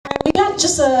got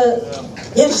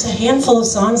just a handful of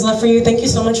songs left for you. Thank you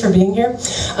so much for being here.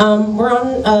 We're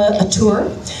on a tour.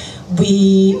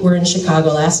 We were in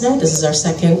Chicago last night. This is our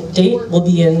second date. We'll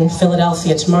be in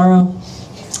Philadelphia tomorrow.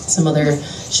 Some other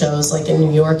shows like in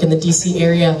New York and the DC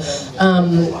area.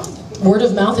 Word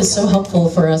of mouth is so helpful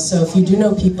for us, so if you do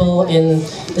know people in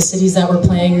the cities that we're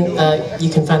playing, you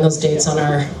can find those dates on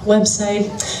our website,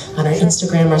 on our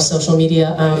Instagram, our social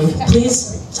media.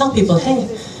 Please tell people, hey,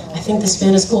 I think this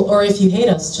band is cool. Or if you hate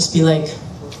us, just be like,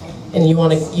 and you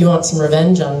want some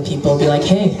revenge on people, be like,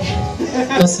 hey,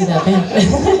 go see that band.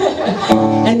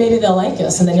 And maybe they'll like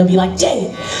us, and then you'll be like,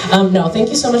 dang it. No, thank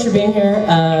you so much for being here.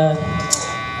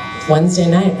 Wednesday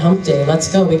night, hump day,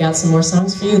 let's go. We got some more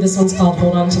songs for you. This one's called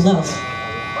Hold On to Love.